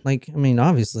 man. Like, I mean,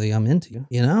 obviously I'm into you,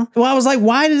 Well, I was like,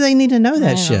 why do they need to know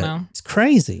that shit? Know. It's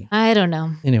crazy. I don't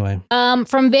know. Anyway.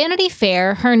 From Vanity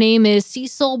Fair, her name is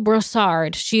Cecil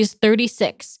Broussard. She's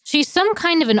 36. She's some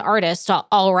kind of an artist,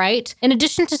 all right. In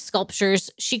addition to sculptures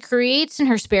she creates in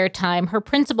her spare time, her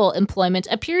principal employment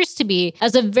appears to be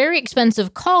as a very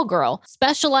expensive call girl,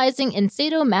 specializing in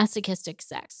sadomasochistic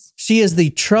sex. She is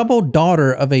the troubled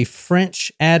daughter of a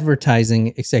French advertising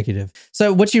executive.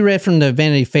 So what you read from the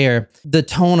Vanity Fair, the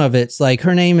tone of it's like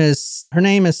her name is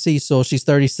Cecil. She's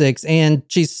 36 and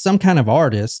she's some kind of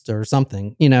artist or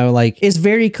something. Like it's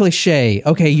very cliche.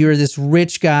 Okay, you're this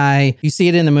rich guy. You see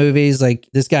it in the movies. Like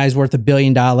this guy's worth $1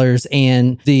 billion,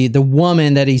 and the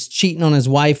woman that he's cheating on his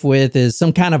wife with is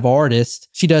some kind of artist.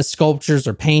 She does sculptures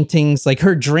or paintings. Like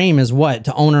her dream is what?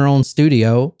 To own her own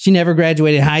studio. She never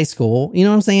graduated high school. You know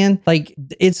what I'm saying? Like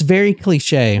it's very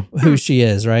cliche who she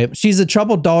is, right? She's a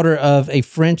troubled daughter of a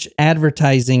French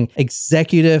advertising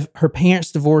executive. Her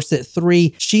parents divorced at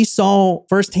 3. She saw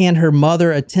firsthand her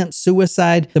mother attempt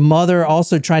suicide. The mother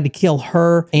also tried to kill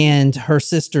her and her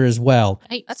sister as well.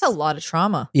 That's a lot of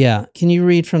trauma. Yeah. Can you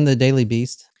read from the Daily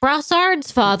Beast?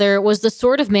 Broussard's father was the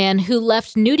sort of man who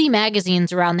left nudie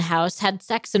magazines around the house, had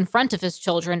sex in front of his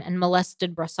children, and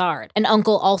molested Broussard. An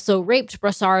uncle also raped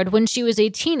Broussard when she was a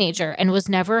teenager and was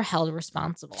never held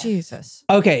responsible. Jesus.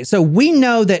 Okay, so we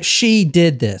know that she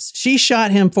did this. She shot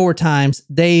him 4 times.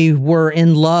 They were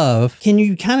in love. Can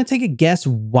you kind of take a guess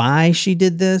why she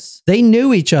did this? They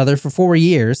knew each other for 4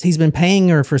 years. He's been paying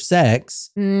her for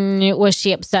sex. Was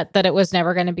she upset that it was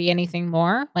never going to be anything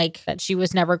more? Like that she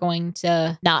was never going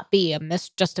to not not be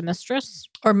just a mistress.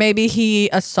 Or maybe he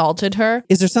assaulted her.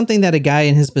 Is there something that a guy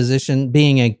in his position,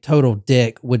 being a total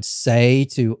dick, would say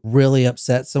to really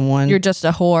upset someone? You're just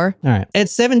a whore. All right. At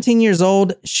 17 years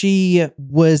old, she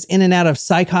was in and out of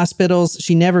psych hospitals.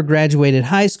 She never graduated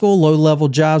high school, low-level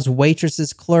jobs,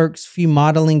 waitresses, clerks, few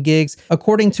modeling gigs.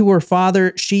 According to her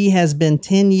father, she has been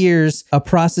 10 years a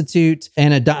prostitute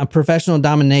and a professional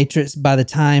dominatrix by the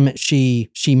time she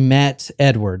met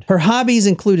Edward. Her hobbies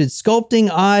included sculpting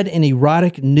odd and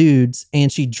erotic nudes,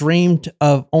 and she dreamed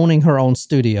of owning her own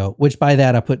studio, which by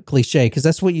that I put cliche because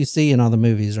that's what you see in all the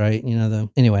movies, right?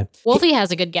 Anyway. Wolfie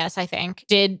has a good guess, I think.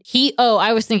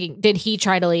 I was thinking, did he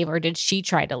try to leave or did she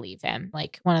try to leave him?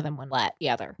 Like one of them would let the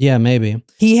other. Yeah, maybe.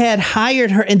 He had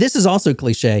hired her, and this is also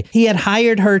cliche. He had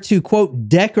hired her to, quote,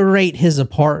 decorate his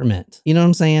apartment. You know what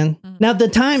I'm saying? Mm-hmm. Now, the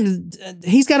time,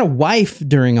 he's got a wife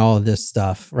during all of this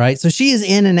stuff, right? So she is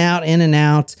in and out, in and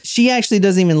out. She actually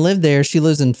doesn't even live there. She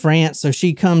lives in France. So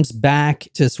she comes back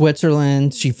to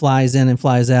Switzerland. She flies in and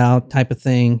flies out type of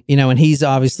thing, and he's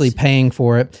obviously paying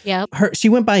for it. Yep. She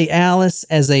went by Alice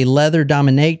as a leather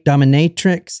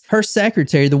dominatrix. Her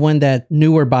secretary, the one that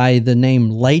knew her by the name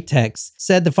Latex,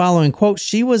 said the following, quote,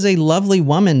 "She was a lovely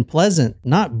woman, pleasant,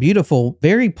 not beautiful,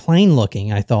 very plain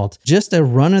looking, I thought. Just a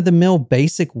run-of-the-mill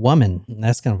basic woman." And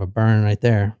that's kind of a burn right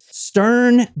there.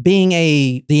 Stern, being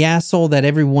the asshole that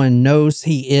everyone knows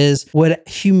he is, would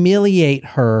humiliate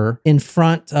her in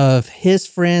front of his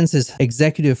friends, his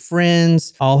executive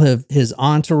friends, all of his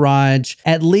entourage.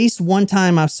 At least one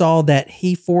time I saw that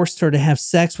he forced her to have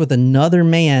sex with another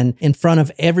man in front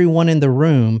of everyone in the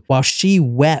room while she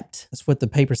wept. That's what the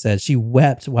paper said. She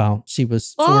wept while she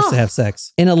was forced to have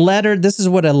sex. In a letter, this is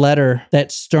what a letter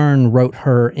that Stern wrote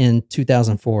her in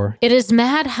 2004. "It is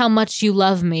mad how much you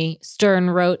love me," Stern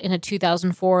wrote in a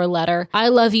 2004 letter. "I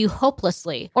love you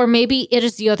hopelessly. Or maybe it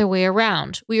is the other way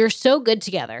around. We are so good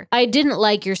together. I didn't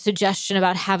like your suggestion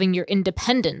about having your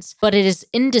independence, but it is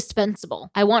indispensable.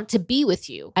 I want to be with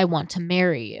you. I want to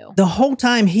marry you." The whole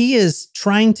time he is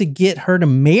trying to get her to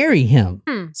marry him.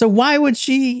 So why wouldn't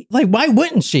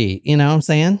she? You know what I'm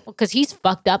saying? Well, because he's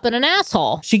fucked up and an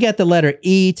asshole. She got the letter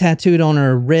E tattooed on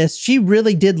her wrist. She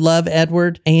really did love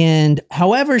Edward. And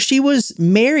however, she was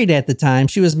married at the time.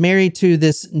 She was married to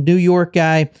this New York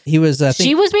guy. He was,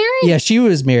 she was married? Yeah, she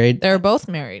was married. They're both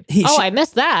married. I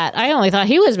missed that. I only thought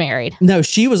he was married. No,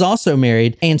 she was also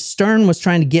married. And Stern was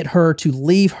trying to get her to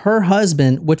leave her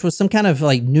husband, which was some kind of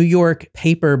like New York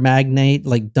paper magnate,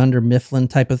 like Dunder Mifflin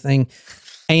type of thing.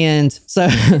 And so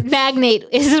magnate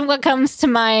isn't what comes to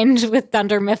mind with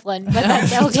Dunder Mifflin, but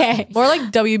that's okay. More like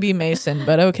W.B. Mason,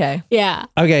 but okay. Yeah.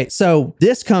 Okay, so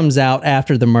this comes out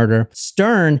after the murder.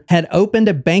 Stern had opened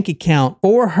a bank account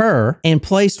for her and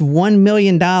placed $1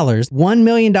 million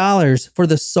for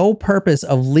the sole purpose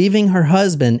of leaving her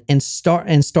husband and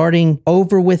starting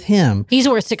over with him. He's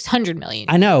worth $600 million.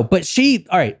 I know, but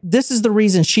all right, this is the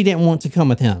reason she didn't want to come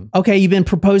with him. Okay, you've been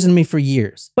proposing to me for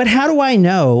years, but how do I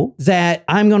know that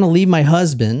I'm going to leave my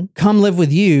husband, come live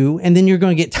with you, and then you're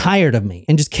going to get tired of me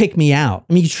and just kick me out?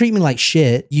 I mean, you treat me like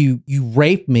shit. You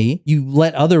rape me. You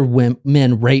let other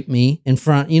men rape me in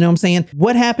front. You know what I'm saying?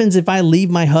 What happens if I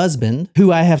leave my husband,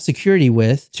 who I have security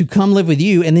with, to come live with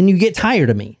you, and then you get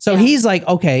tired of me? So he's like,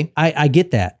 okay, I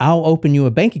get that. I'll open you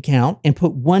a bank account and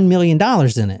put $1 million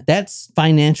in it. That's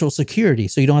financial security,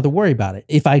 so you don't have to worry about it.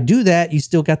 If I do that, you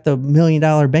still got the $1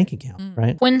 million bank account,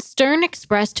 right? When Stern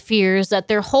expressed fears that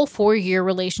their whole 4-year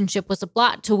relationship was a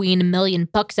plot to wean $1 million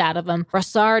out of him,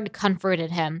 Brossard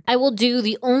comforted him. "I will do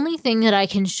the only thing that I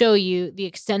can show you the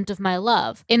extent of my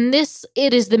love. In this,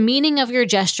 it is the meaning of your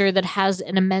gesture that has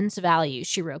an immense value,"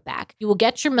 she wrote back. "You will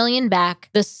get your $1 million back.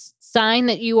 This sign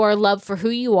that you are loved for who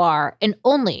you are and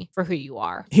only for who you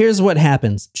are." Here's what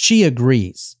happens. She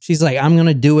agrees. She's like, I'm going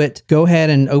to do it. Go ahead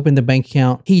and open the bank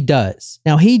account. He does.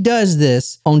 Now, he does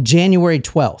this on January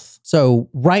 12th. So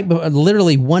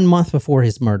literally 1 month before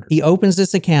his murder, he opens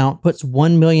this account, puts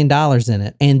 $1 million in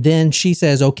it, and then she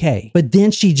says, okay. But then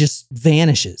she just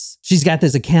vanishes. She's got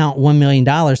this account, $1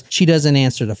 million. She doesn't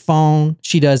answer the phone.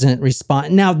 She doesn't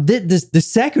respond. Now, the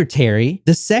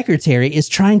secretary is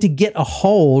trying to get a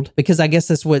hold, because I guess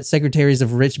that's what secretaries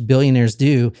of rich billionaires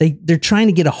do. They're trying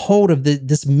to get a hold of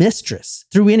this mistress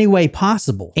through any way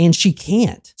possible, and she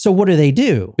can't. So what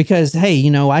do? Because, hey,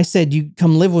 I said you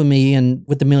come live with me and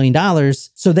with the $1 million.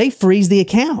 So they freeze the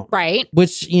account. Right.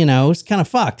 Which, is kind of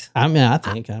fucked. I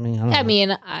think. I don't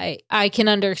know. I can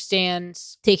understand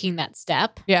taking that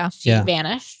step. Yeah. She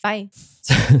vanished. Bye.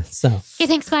 So. Okay,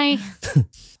 thanks, bye.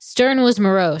 Stern was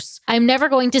morose. I'm never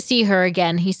going to see her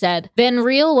again, he said. Van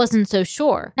Riel wasn't so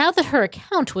sure. Now that her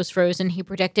account was frozen, he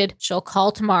predicted, she'll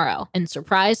call tomorrow. And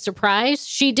surprise, surprise,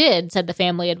 she did, said the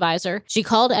family advisor. She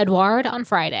called Edouard on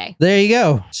Friday. There you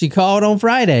go. She called on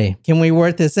Friday. Can we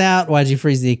work this out? Why'd you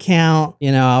freeze the account?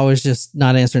 I was just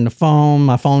not answering the phone.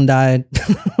 My phone died.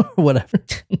 Whatever.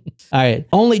 All right.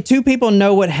 Only 2 people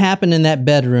know what happened in that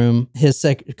bedroom,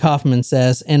 Kaufman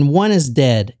says, and one is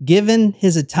dead. Given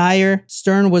his attire,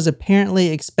 Stern was apparently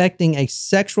expecting a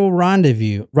sexual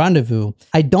rendezvous.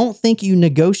 I don't think you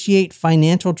negotiate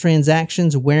financial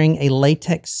transactions wearing a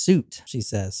latex suit, she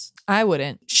says. I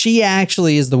wouldn't. She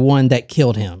actually is the one that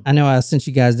killed him. I know I sent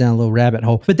you guys down a little rabbit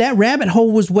hole, but that rabbit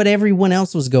hole was what everyone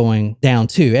else was going down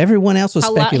too. Everyone else was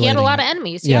speculating. He had a lot of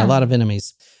enemies. Yeah, a lot of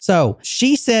enemies. So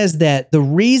she says that the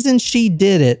reason she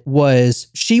did it was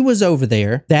she was over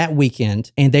there that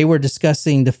weekend and they were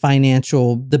discussing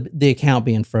the account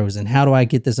being frozen. How do I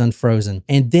get this unfrozen?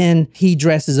 And then he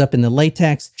dresses up in the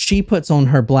latex. She puts on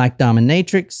her black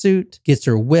dominatrix suit, gets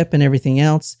her whip and everything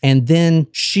else. And then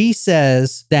she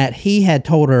says that he had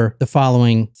told her the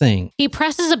following thing. He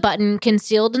presses a button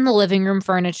concealed in the living room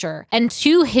furniture and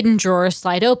 2 hidden drawers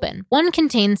slide open. One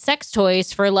contains sex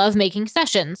toys for lovemaking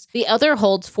sessions. The other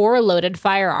holds 4 loaded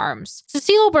firearms.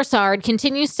 Cecile Brassard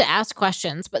continues to ask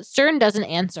questions, but Stern doesn't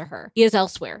answer her. He is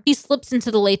elsewhere. He slips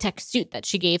into the latex suit that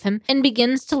she gave him and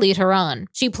begins to lead her on.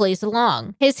 She plays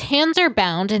along. His hands are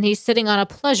bound and he's sitting on a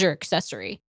pleasure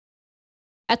accessory.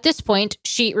 At this point,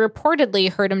 she reportedly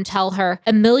heard him tell her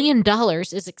 $1 million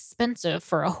is expensive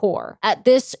for a whore. At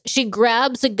this, she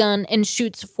grabs a gun and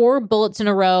shoots 4 bullets in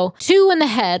a row, 2 in the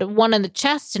head, 1 in the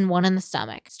chest, and 1 in the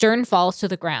stomach. Stern falls to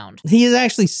the ground. He is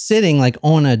actually sitting like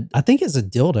on I think it's a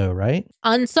dildo, right?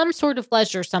 On some sort of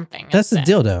ledge or something. That's a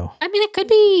dildo. I mean, it could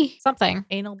be something.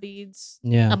 Anal beads.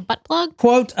 Yeah. A butt plug?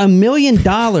 Quote, $1 million.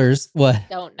 What?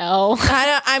 Don't know.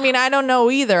 I don't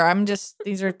know either.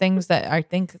 These are things that I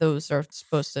think those are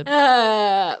supposed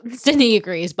to. Sydney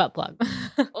agrees, butt plug.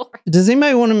 Does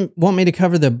anybody want me to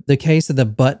cover the case of the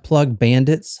butt plug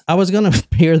bandits? I was going to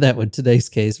pair that with today's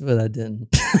case, but I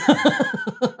didn't.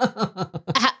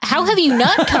 How have you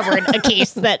not covered a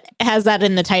case that has that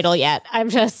in the title yet?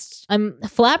 I'm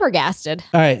flabbergasted.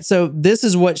 All right, so this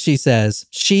is what she says.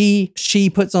 She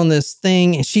puts on this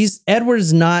thing.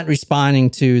 Edward's not responding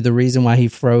to the reason why he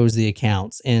froze the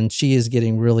accounts, and she is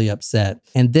getting really upset.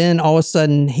 And then all of a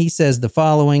sudden, he says the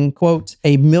following, quote,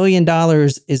 $1 million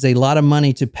is a lot of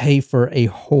money to pay for a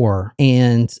whore.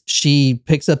 And she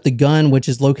picks up the gun, which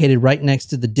is located right next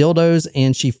to the dildos,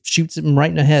 and she shoots him right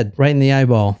in the head, right in the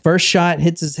eyeball. First shot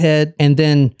hits his head, and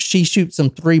then she shoots him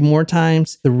 3 more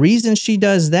times. The reason she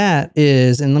does that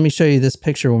is, and let me show you this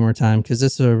picture one more time because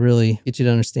this will really get you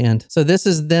to understand. So this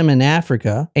is them in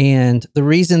Africa, and the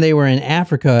reason they were in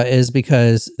Africa is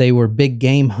because they were big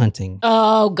game hunting.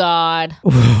 Oh, God.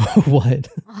 What?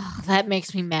 Oh, that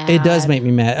makes me mad. It does make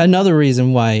me mad. Another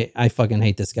reason why I fucking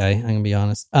hate this guy, I'm gonna be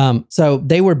honest. So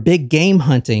they were big game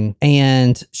hunting,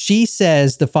 and she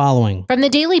says the following. From the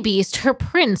Daily Beast, her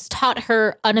prince taught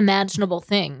her unimaginable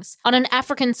things. On an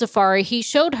African safari, he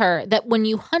showed her that when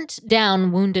you hunt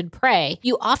down wounded prey,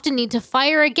 you often need to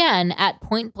fire again at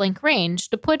point blank range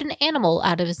to put an animal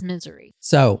out of his misery.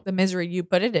 So The misery you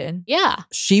put it in. Yeah.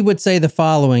 she would say the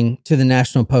following to the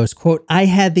National Post, quote, I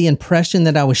had the impression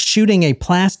that I was shooting a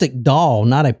plastic doll,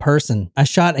 not a person. I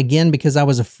shot again because I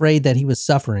was afraid that he was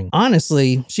suffering.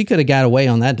 Honestly, she could have got away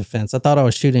on that defense. I thought I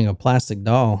was shooting a plastic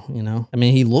doll, I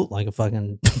mean, he looked like a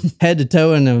fucking head to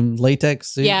toe in a latex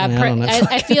suit. Yeah. I don't know.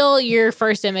 I feel your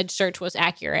first image search was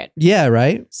accurate. Yeah,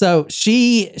 right. So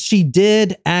she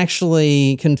did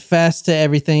actually confess to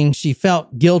everything. She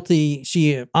felt guilty.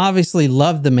 She obviously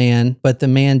loved the man, but the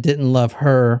man didn't love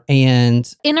her.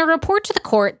 And In a report to the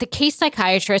court, the case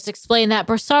psychiatrist explained that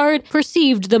Brassard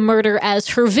perceived the murder as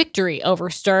her victory over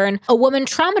Stern, a woman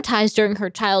traumatized during her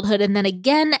childhood and then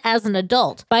again as an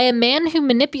adult by a man who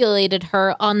manipulated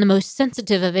her on the most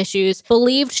sensitive of issues,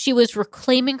 believed she was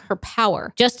reclaiming her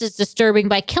power. Just as disturbing,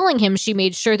 by killing him, she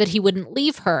made sure that he wouldn't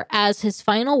leave her, as his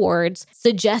final words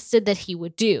suggested that he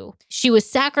would do. She was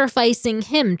sacrificing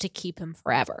him to keep him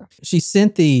forever. she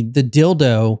sent the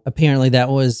dildo, apparently that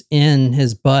was in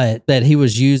his butt that he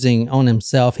was using on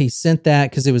himself. He sent that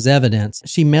because it was evidence.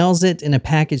 She mails it in a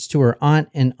package to her aunt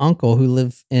and uncle who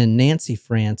live in Nancy,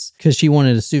 France, because she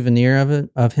wanted a souvenir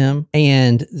of him.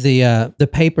 And the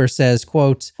paper says,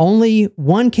 quote,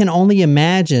 one can only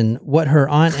imagine what her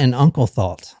aunt and uncle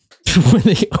thought when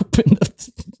they opened up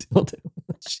the dildo.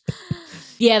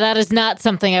 Yeah, that is not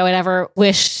something I would ever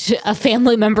wish a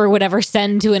family member would ever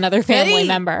send to another family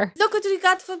member. Look what we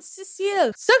got from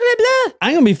Cecile. Sacre bleu.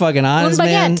 I'm gonna be fucking honest, Un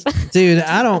man. baguette. Dude,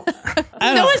 I don't.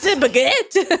 No, it's a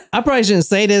baguette. I probably shouldn't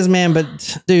say this, man,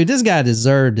 but dude, this guy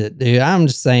deserved it, dude. I'm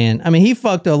just saying. I mean, he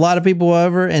fucked a lot of people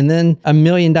over, and then $1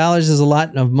 million is a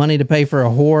lot of money to pay for a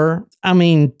whore. I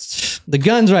mean, the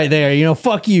gun's right there. You know,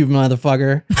 fuck you,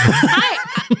 motherfucker.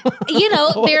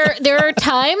 There are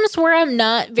times where I'm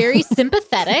not very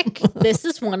sympathetic. This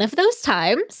is one of those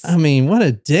times. I mean, what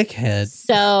a dickhead.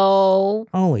 So,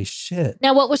 Holy shit.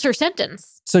 now what was her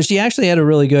sentence? So she actually had a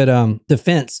really good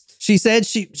defense. She said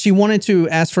she wanted to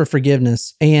ask for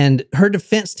forgiveness, and her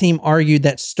defense team argued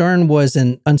that Stern was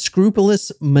an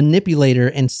unscrupulous manipulator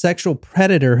and sexual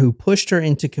predator who pushed her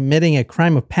into committing a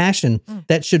crime of passion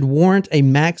that should warrant a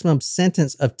maximum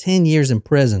sentence of 10 years in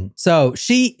prison. So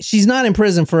she's not in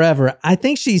prison forever. I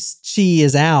think she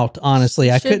is out,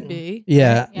 honestly. I Should couldn't be.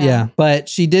 Yeah. But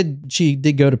she did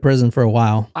go to prison for a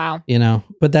while. Wow. You know,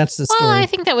 but that's the story. Well, I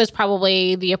think that was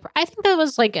probably I think that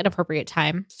was like an appropriate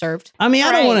time served. I mean,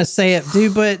 I don't want to say it,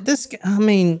 dude, but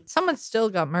Someone still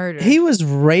got murdered. he was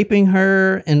raping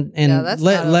her and that's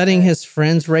not letting okay. his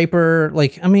friends rape her.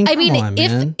 Like, I mean, come on,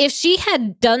 man. if she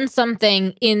had done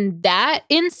something in that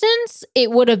instance,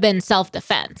 it would have been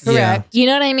self-defense. Yeah. You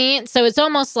know what I mean? So it's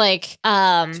almost like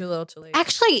Too little, too late.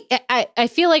 actually I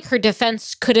feel like her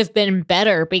defense could have been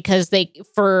better because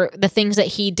for the things that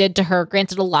he did to her,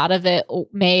 granted a lot of it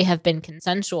may have been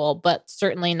consensual, but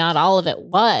certainly not all of it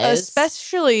was.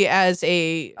 Especially as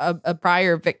a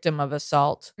prior victim of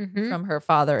assault Mhm. from her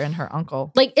father and her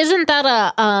uncle. Like, isn't that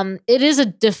it is a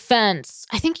defense.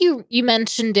 I think you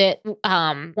mentioned it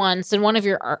once in one of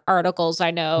your articles.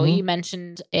 I know you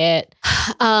mentioned it.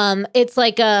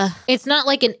 It's not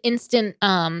like an instant,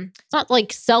 it's not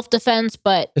like self-defense,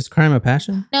 but Is crime of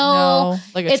passion? no,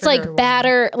 like a it's like trigger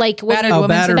batter, like when Battered you're- woman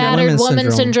battered battered woman woman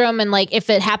syndrome. syndrome. And like if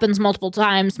it happens multiple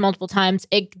times,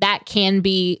 that can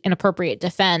be an appropriate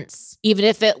defense, even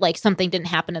if it like something didn't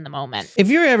happen in the moment. If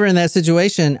you're ever in that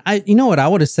situation, you know what I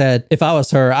would have said if I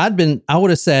was her? I would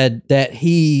have said that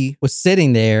he was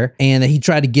sitting there and that he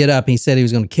tried to get up and he said he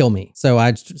was going to kill me. So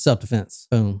I self-defense.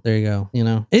 Boom. There you go. You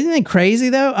know, isn't it crazy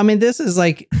though? I mean, this is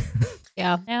like,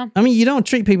 Yeah. I mean, you don't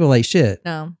treat people like shit.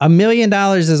 No. $1 million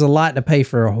is a lot to pay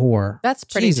for a whore. That's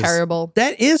pretty Jesus. terrible.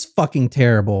 That is fucking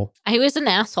terrible. He was an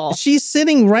asshole. She's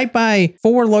sitting right by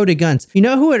 4 loaded guns. You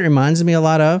know who it reminds me a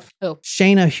lot of? Who?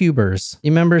 Shayna Hubers.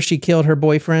 You remember she killed her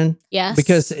boyfriend? Yes.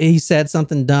 Because he said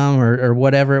something dumb or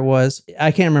whatever it was.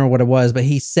 I can't remember what it was, but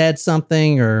he said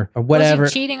something or whatever.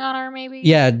 Was he cheating on her, maybe?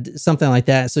 Yeah, something like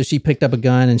that. So she picked up a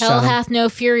gun and Hell shot him. hath no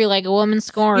fury like a woman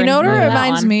scorned. You know what it Remember that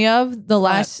reminds one? me of? The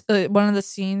last one of the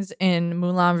scenes in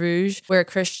Moulin Rouge where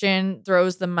Christian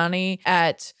throws the money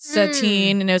at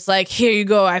Satine and it's like, here you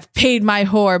go, I've paid my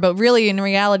whore. But really, in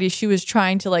reality, she was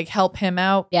trying to like help him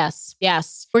out. Yes.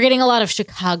 We're getting a lot of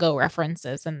Chicago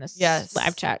references in this Yes.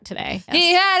 live chat today. Yes.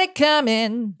 He had it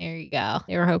coming. There you go.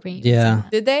 They were hoping. you could Yeah.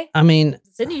 Did they? I mean,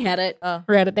 Sydney had it. Oh.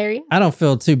 Read it there. I don't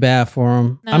feel too bad for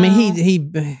him. I mean,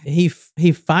 he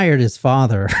fired his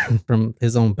father from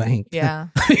his own bank. Yeah.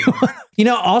 You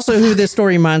know, also who this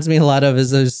story reminds me a lot of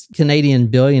is those Canadian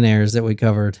billionaires that we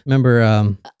covered.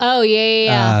 Remember? Oh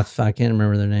yeah. I can't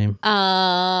remember their name.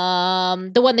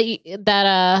 The one that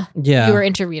you were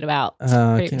interviewed about.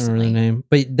 I can't remember their name.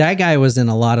 But that guy was in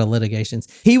a lot of litigations.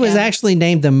 He was actually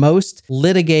named the most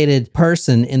litigated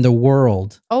person in the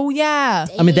world. Oh, yeah.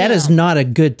 I mean, that is not a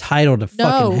good title to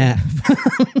No. fucking have.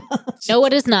 No,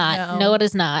 it is not. No, it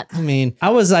is not. I mean,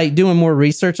 I was like doing more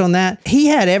research on that. He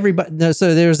had everybody. No,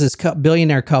 so there was this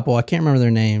billionaire couple. I can't remember their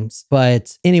names.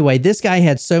 But anyway, this guy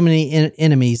had so many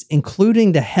enemies,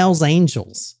 including the Hells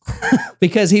Angels,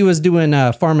 because he was doing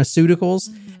pharmaceuticals.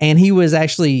 And he was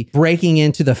actually breaking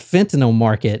into the fentanyl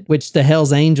market, which the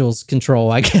Hells Angels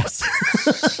control, I guess.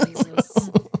 Jesus.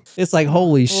 It's like,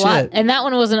 holy shit. And that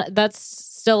one wasn't. That's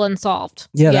still unsolved.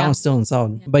 Yeah, that one's still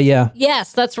unsolved. But yeah.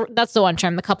 Yes, that's the one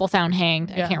term. The couple found hanged.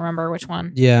 I can't remember which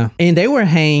one. Yeah. And they were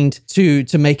hanged to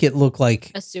make it look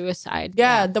like A suicide.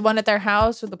 Yeah, the one at their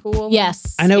house with the pool.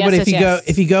 Yes. I know, Yes, but yes,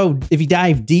 if you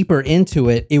dive deeper into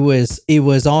it, it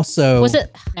was also was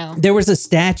it no. there was a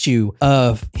statue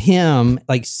of him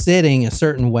like sitting a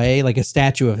certain way, like a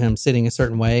statue of him sitting a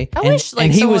certain way. I wish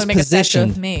like someone would make a statue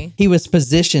of me. He was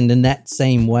positioned in that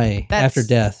same way after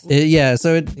death.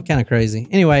 So it kind of crazy.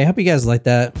 Anyway, I hope you guys like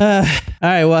that. All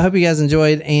right, well, I hope you guys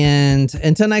enjoyed. And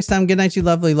until next time, good night, you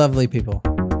lovely, lovely people.